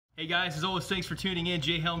Hey guys, as always, thanks for tuning in.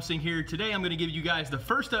 Jay Helmsing here. Today I'm going to give you guys the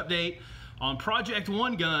first update on Project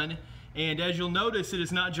One Gun. And as you'll notice, it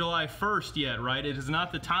is not July 1st yet, right? It is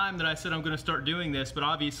not the time that I said I'm going to start doing this, but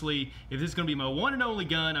obviously, if this is going to be my one and only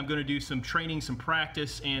gun, I'm going to do some training, some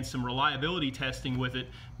practice, and some reliability testing with it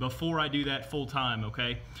before I do that full time,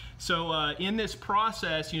 okay? So in this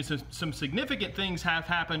process, some significant things have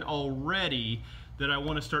happened already that I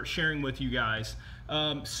want to start sharing with you guys.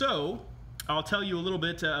 I'll tell you a little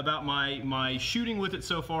bit about my shooting with it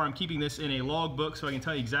so far. I'm keeping this in a log book so I can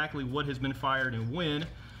tell you exactly what has been fired and when.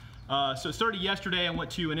 So it started yesterday. I went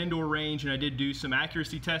to an indoor range and I did do some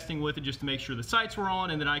accuracy testing with it just to make sure the sights were on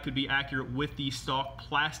and that I could be accurate with the stock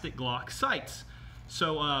plastic Glock sights.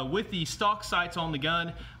 So with the stock sights on the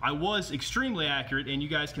gun, I was extremely accurate, and you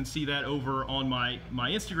guys can see that over on my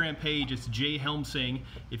Instagram page. It's Jay Helmsing.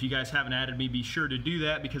 If you guys haven't added me, be sure to do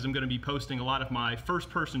that because I'm going to be posting a lot of my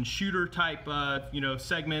first-person shooter type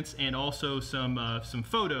segments, and also some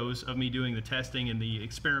photos of me doing the testing and the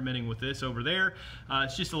experimenting with this over there.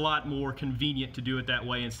 It's just a lot more convenient to do it that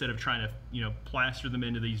way instead of trying to plaster them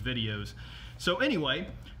into these videos. So anyway,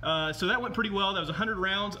 so that went pretty well. That was 100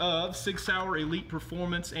 rounds of Sig Sauer Elite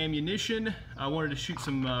Performance ammunition. I wanted to shoot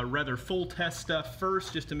some rather full test stuff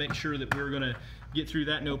first just to make sure that we were going to get through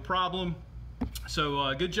that no problem.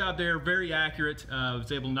 So good job there, very accurate. I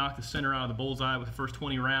was able to knock the center out of the bullseye with the first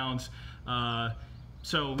 20 rounds.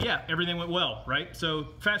 So yeah, everything went well, right? So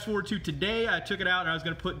fast forward to today, I took it out and I was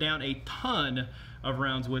going to put down a ton of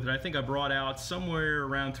rounds with it. I think I brought out somewhere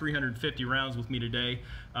around 350 rounds with me today.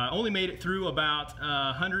 Only made it through about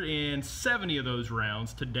 170 of those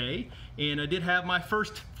rounds today, and I did have my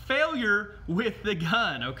first failure with the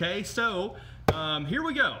gun, okay? So here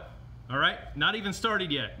we go. All right, not even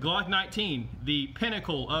started yet. Glock 19, the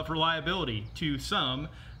pinnacle of reliability to some,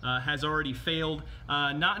 has already failed.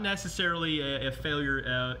 Not necessarily a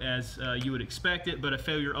failure as you would expect it, but a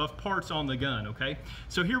failure of parts on the gun, okay?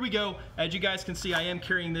 So here we go. As you guys can see, I am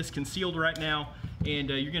carrying this concealed right now, and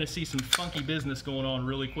you're gonna see some funky business going on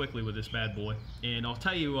really quickly with this bad boy. And I'll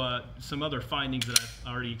tell you some other findings that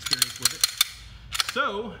I've already experienced with it.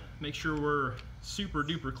 So, make sure we're super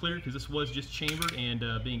duper clear because this was just chambered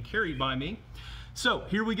and being carried by me. So,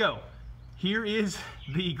 here we go. Here is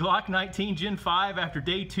the Glock 19 Gen 5 after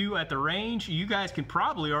day 2 at the range. You guys can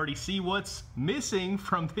probably already see what's missing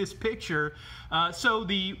from this picture. So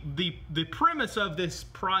the premise of this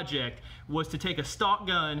project was to take a stock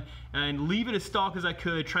gun and leave it as stock as I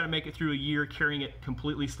could, try to make it through a year carrying it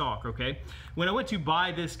completely stock, okay? When I went to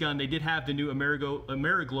buy this gun, they did have the new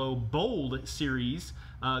Ameriglow Bold series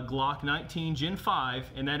Glock 19 Gen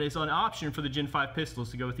 5, and that is an option for the Gen 5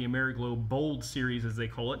 pistols to go with the Ameriglow Bold series, as they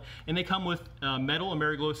call it, and they come with metal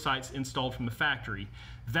Ameriglow sights installed from the factory.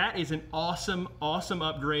 That is an awesome, awesome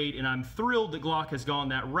upgrade, and I'm thrilled that Glock has gone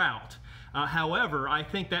that route. However, I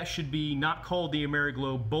think that should be not called the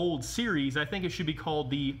Ameriglow Bold series. I think it should be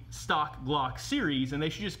called the stock Glock series, and they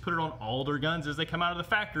should just put it on all their guns as they come out of the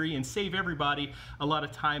factory and save everybody a lot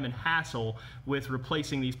of time and hassle with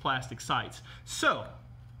replacing these plastic sights. So,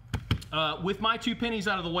 with my 2 pennies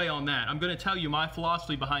out of the way on that, I'm going to tell you my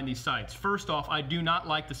philosophy behind these sights. First off, I do not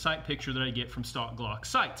like the sight picture that I get from stock Glock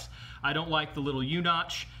sights. I don't like the little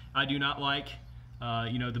U-notch. I do not like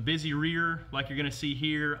the busy rear like you're going to see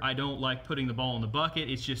here. I don't like putting the ball in the bucket.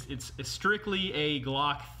 It's strictly a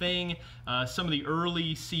Glock thing. Some of the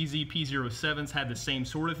early CZ P07s had the same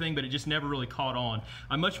sort of thing, but it just never really caught on.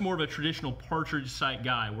 I'm much more of a traditional partridge sight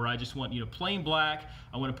guy where I just want plain black.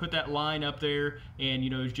 I want to put that line up there and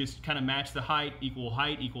just kind of match the height, equal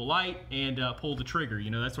light, and pull the trigger.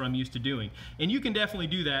 That's what I'm used to doing. And you can definitely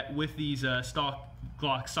do that with these stock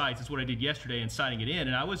Glock sights. That's what I did yesterday in sighting it in,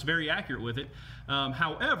 and I was very accurate with it.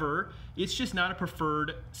 However, it's just not a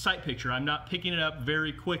preferred sight picture. I'm not picking it up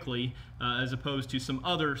very quickly as opposed to some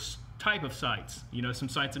other type of sights, some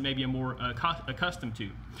sights that maybe I'm more accustomed to.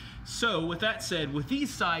 So with that said, with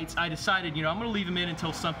these sights, I decided, I'm going to leave them in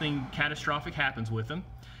until something catastrophic happens with them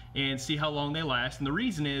and see how long they last. And the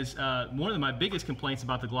reason is, one of my biggest complaints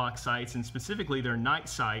about the Glock sights, and specifically their night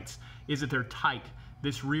sights, is that they're tight.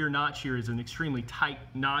 This rear notch here is an extremely tight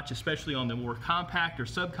notch, especially on the more compact or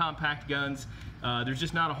subcompact guns. There's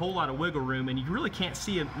just not a whole lot of wiggle room, and you really can't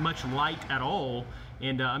see much light at all,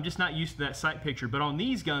 and I'm just not used to that sight picture. But on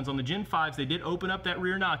these guns, on the Gen 5s, they did open up that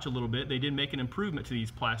rear notch a little bit. They did make an improvement to these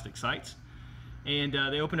plastic sights, and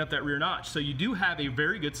they opened up that rear notch. So you do have a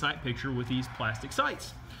very good sight picture with these plastic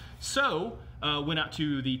sights. So, went out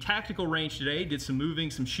to the tactical range today, did some moving,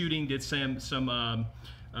 some shooting, did some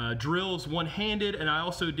drills one-handed, and I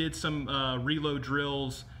also did some reload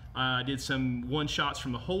drills I did some one-shots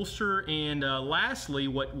from the holster, and lastly,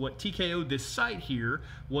 what TKO'd this sight here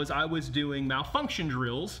was I was doing malfunction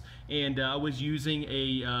drills, and I was using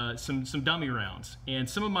some dummy rounds. And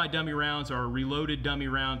some of my dummy rounds are reloaded dummy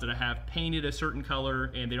rounds that I have painted a certain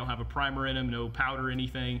color, and they don't have a primer in them, no powder or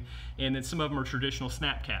anything. And then some of them are traditional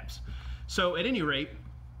snap caps. So at any rate,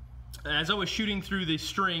 as I was shooting through the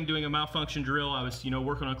string doing a malfunction drill, I was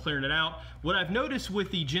working on clearing it out. What I've noticed with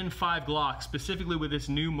the Gen 5 Glock, specifically with this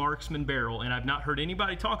new Marksman barrel, and I've not heard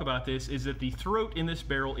anybody talk about this, is that the throat in this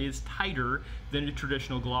barrel is tighter than a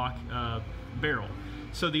traditional Glock barrel.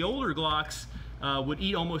 So the older Glocks would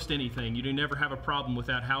eat almost anything. You do never have a problem with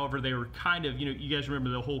that. However, they were kind of, you guys remember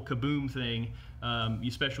the whole kaboom thing,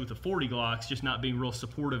 especially with the 40 Glocks, just not being real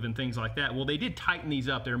supportive and things like that. Well, they did tighten these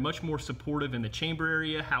up. They're much more supportive in the chamber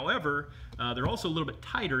area. However, they're also a little bit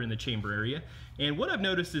tighter in the chamber area. And what I've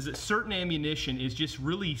noticed is that certain ammunition is just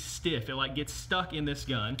really stiff. It like gets stuck in this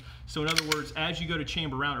gun. So in other words, as you go to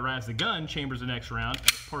chamber round, or as the gun chambers the next round,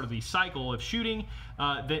 as part of the cycle of shooting,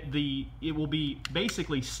 it will be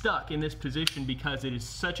basically stuck in this position because it is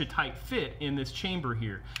such a tight fit in this chamber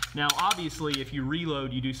here. Now, obviously, if you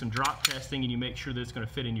reload, you do some drop testing and you make sure that it's going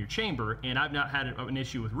to fit in your chamber. And I've not had an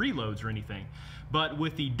issue with reloads or anything. But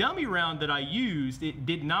with the dummy round that I used, it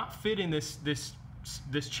did not fit in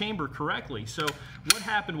this chamber correctly. So what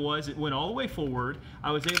happened was it went all the way forward.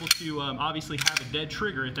 I was able to obviously have a dead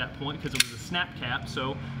trigger at that point because it was a snap cap.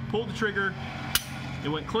 So pulled the trigger, it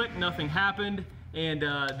went click, nothing happened. And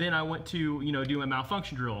then I went to do my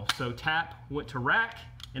malfunction drill. So tap, went to rack,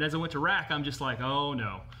 and as I went to rack, I'm just like, oh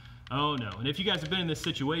no, oh no. And if you guys have been in this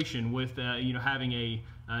situation with having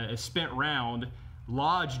a spent round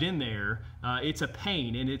lodged in there, it's a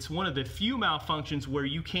pain, and it's one of the few malfunctions where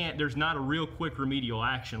there's not a real quick remedial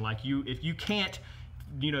action. Like if you can't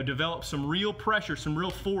develop some real pressure, some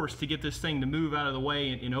real force to get this thing to move out of the way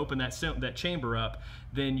and open that chamber up,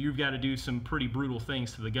 then you've got to do some pretty brutal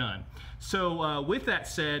things to the gun. So with that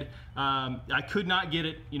said, I could not get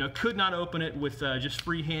it, could not open it with just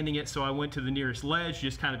free-handing it, so I went to the nearest ledge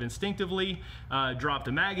just kind of instinctively, dropped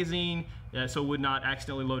a magazine, so would not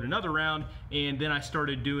accidentally load another round, and then I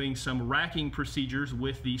started doing some racking procedures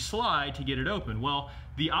with the slide to get it open. Well,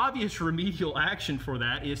 the obvious remedial action for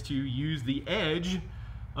that is to use the edge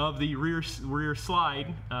of the rear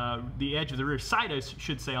slide, the edge of the rear sight, I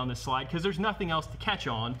should say, on this slide, because there's nothing else to catch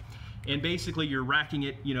on, and basically you're racking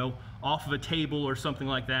it, off of a table or something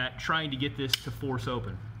like that, trying to get this to force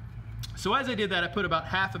open. So as I did that, I put about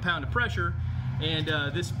 ½ pound of pressure, and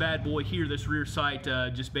this bad boy here, this rear sight,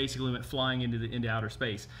 just basically went flying into outer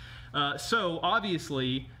space. So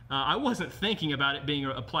obviously, I wasn't thinking about it being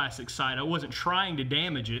a plastic sight. I wasn't trying to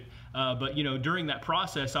damage it, but during that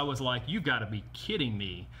process, I was like, "You've got to be kidding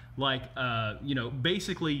me!" Like,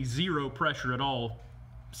 basically zero pressure at all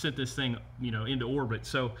sent this thing, into orbit.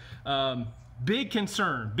 So. Big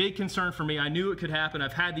concern for me. I knew it could happen.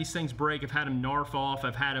 I've had these things break. I've had them narf off.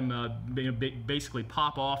 I've had them basically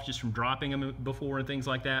pop off just from dropping them before and things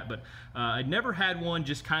like that. But I'd never had one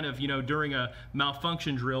just kind of, during a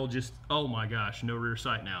malfunction drill, just, oh my gosh, no rear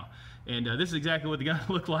sight now. And this is exactly what the gun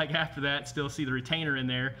looked like after that. Still see the retainer in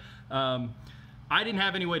there. I didn't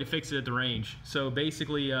have any way to fix it at the range. So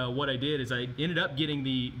basically what I did is I ended up getting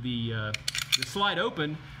the slide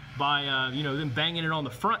open by then banging it on the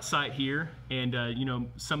front sight here, and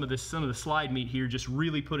some of the slide meat here, just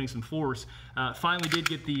really putting some force. Finally did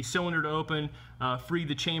get the cylinder to open, freed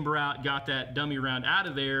the chamber out, got that dummy round out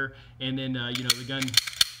of there, and then the gun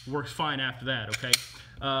works fine after that. Okay.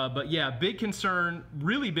 But yeah, big concern,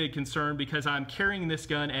 really big concern, because I'm carrying this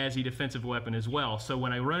gun as a defensive weapon as well. So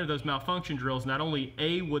when I run into those malfunction drills, not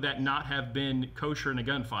only would that not have been kosher in a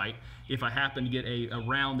gunfight, if I happened to get a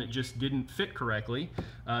round that just didn't fit correctly,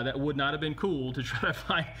 that would not have been cool to try to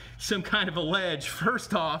find some kind of a ledge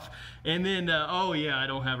first off, and then oh yeah, I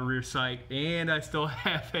don't have a rear sight, and I still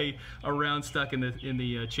have a round stuck in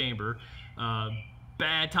the chamber.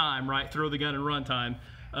 Bad time, right? Throw the gun and run time.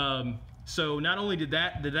 So not only did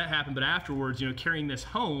that happen, but afterwards, carrying this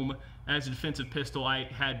home as a defensive pistol, I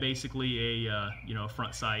had basically a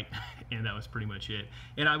front sight, and that was pretty much it.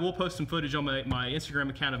 And I will post some footage on my Instagram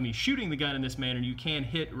account of me shooting the gun in this manner. You can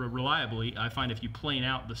hit reliably. I find if you plane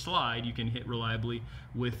out the slide, you can hit reliably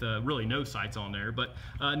with really no sights on there. But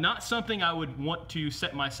not something I would want to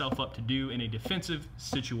set myself up to do in a defensive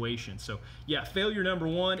situation. So yeah, failure number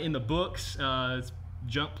one in the books.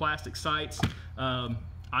 Junk plastic sights.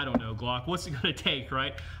 I don't know, Glock, what's it gonna take,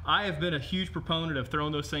 right? I have been a huge proponent of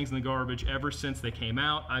throwing those things in the garbage ever since they came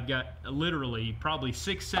out. I've got literally probably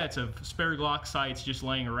 6 sets of spare Glock sights just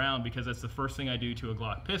laying around because that's the first thing I do to a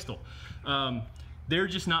Glock pistol. they're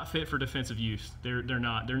just not fit for defensive use. They're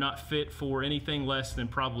not fit for anything less than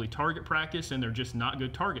probably target practice, and they're just not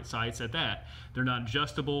good target sights at that. They're not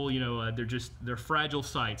adjustable, you know, they're fragile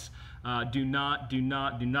sights. Do not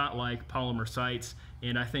like polymer sights,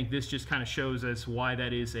 and I think this just kind of shows us why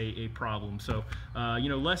that is a problem. So, you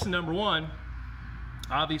know, lesson number one,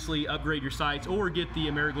 obviously upgrade your sights or get the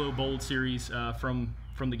AmeriGlo Bold series from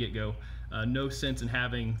the get-go. No sense in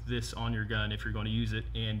having this on your gun if you're going to use it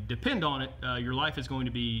and depend on it. Your life is going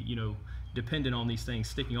to be, you know, dependent on these things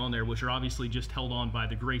sticking on there, which are obviously just held on by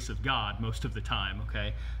the grace of God most of the time,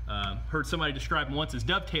 okay? Heard somebody describe them once as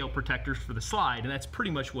dovetail protectors for the slide, and that's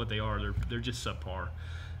pretty much what they are. They're just subpar.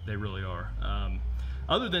 They really are.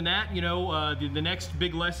 Other than that, you know, the next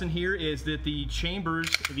big lesson here is that the chambers,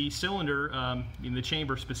 the cylinder in the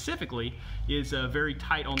chamber specifically, is very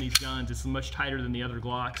tight on these guns. It's much tighter than the other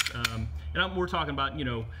Glocks. And we're talking about, you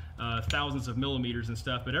know, thousands of millimeters and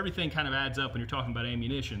stuff, but everything kind of adds up when you're talking about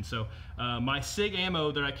ammunition. So my SIG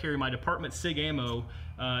ammo that I carry, my department SIG ammo,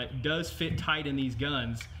 does fit tight in these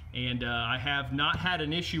guns. And I have not had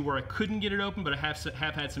an issue where I couldn't get it open, but I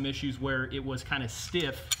have had some issues where it was kind of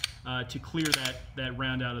stiff to clear that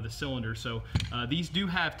round out of the cylinder. So these do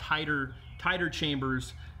have tighter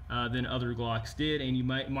chambers than other Glocks did, and you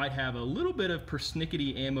might have a little bit of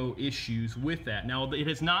persnickety ammo issues with that. Now, it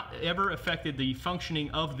has not ever affected the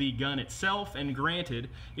functioning of the gun itself, and granted,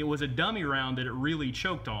 it was a dummy round that it really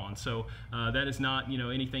choked on, so that is not, you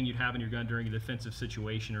know, anything you'd have in your gun during a defensive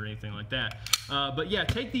situation or anything like that. But yeah,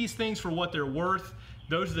 take these things for what they're worth.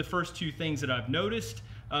 Those are the first two things that I've noticed.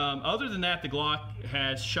 Other than that, the Glock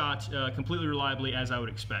has shot completely reliably as I would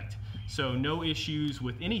expect. So no issues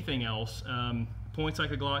with anything else. Points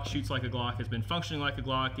like a Glock, shoots like a Glock, has been functioning like a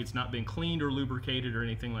Glock. It's not been cleaned or lubricated or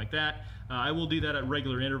anything like that. I will do that at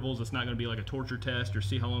regular intervals. It's not going to be like a torture test or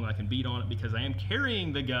see how long I can beat on it, because I am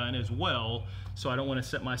carrying the gun as well, so I don't want to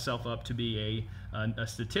set myself up to be a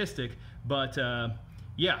statistic. But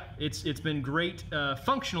yeah, it's been great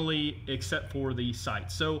functionally, except for the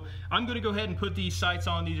sights. So I'm going to go ahead and put these sights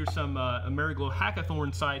on. These are some AmeriGlo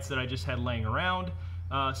Hackathorn sights that I just had laying around.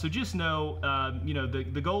 So just know, you know,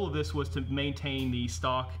 the goal of this was to maintain the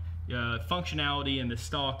stock functionality and the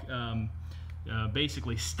stock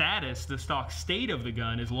basically status, the stock state of the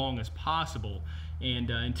gun as long as possible. And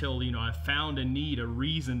until, you know, I found a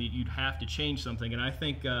reason that you'd have to change something. And I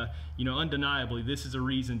think, you know, undeniably, this is a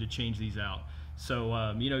reason to change these out.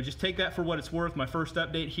 So, you know, just take that for what it's worth. My first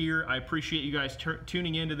update here. I appreciate you guys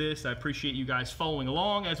tuning into this. I appreciate you guys following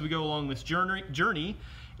along as we go along this journey.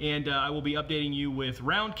 And I will be updating you with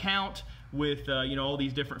round count, with you know, all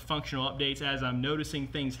these different functional updates as I'm noticing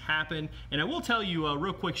things happen. And I will tell you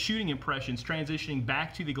real quick shooting impressions, transitioning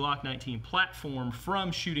back to the Glock 19 platform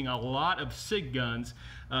from shooting a lot of SIG guns.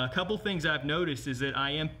 A couple things I've noticed is that I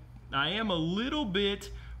am a little bit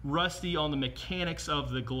rusty on the mechanics of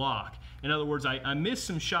the Glock. In other words, I missed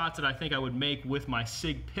some shots that I think I would make with my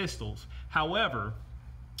SIG pistols. However,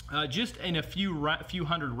 just in a few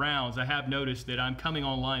hundred rounds, I have noticed that I'm coming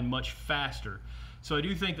online much faster. So I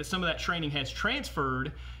do think that some of that training has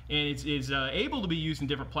transferred and is able to be used in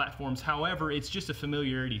different platforms. However, it's just a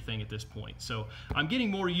familiarity thing at this point. So I'm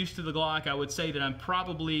getting more used to the Glock. I would say that I'm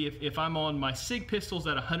probably, if I'm on my SIG pistols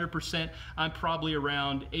at 100%, I'm probably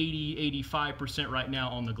around 80–85% right now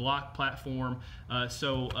on the Glock platform.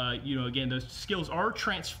 You know, again, those skills are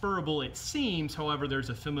transferable, it seems. However, there's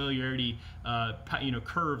a familiarity you know,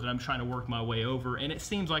 curve that I'm trying to work my way over, and it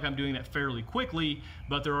seems like I'm doing that fairly quickly,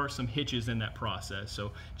 but there are some hitches in that process.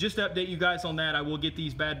 So just to update you guys on that, I will get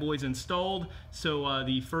these bad boys installed. So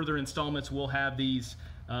the further installments will have these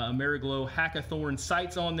AmeriGlo Hackathorn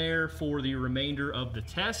sights on there for the remainder of the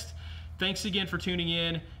test. Thanks again for tuning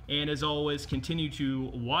in, and as always, continue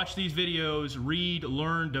to watch these videos, read,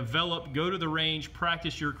 learn, develop, go to the range,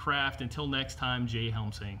 practice your craft. Until next time, Jay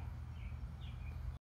Helmsing.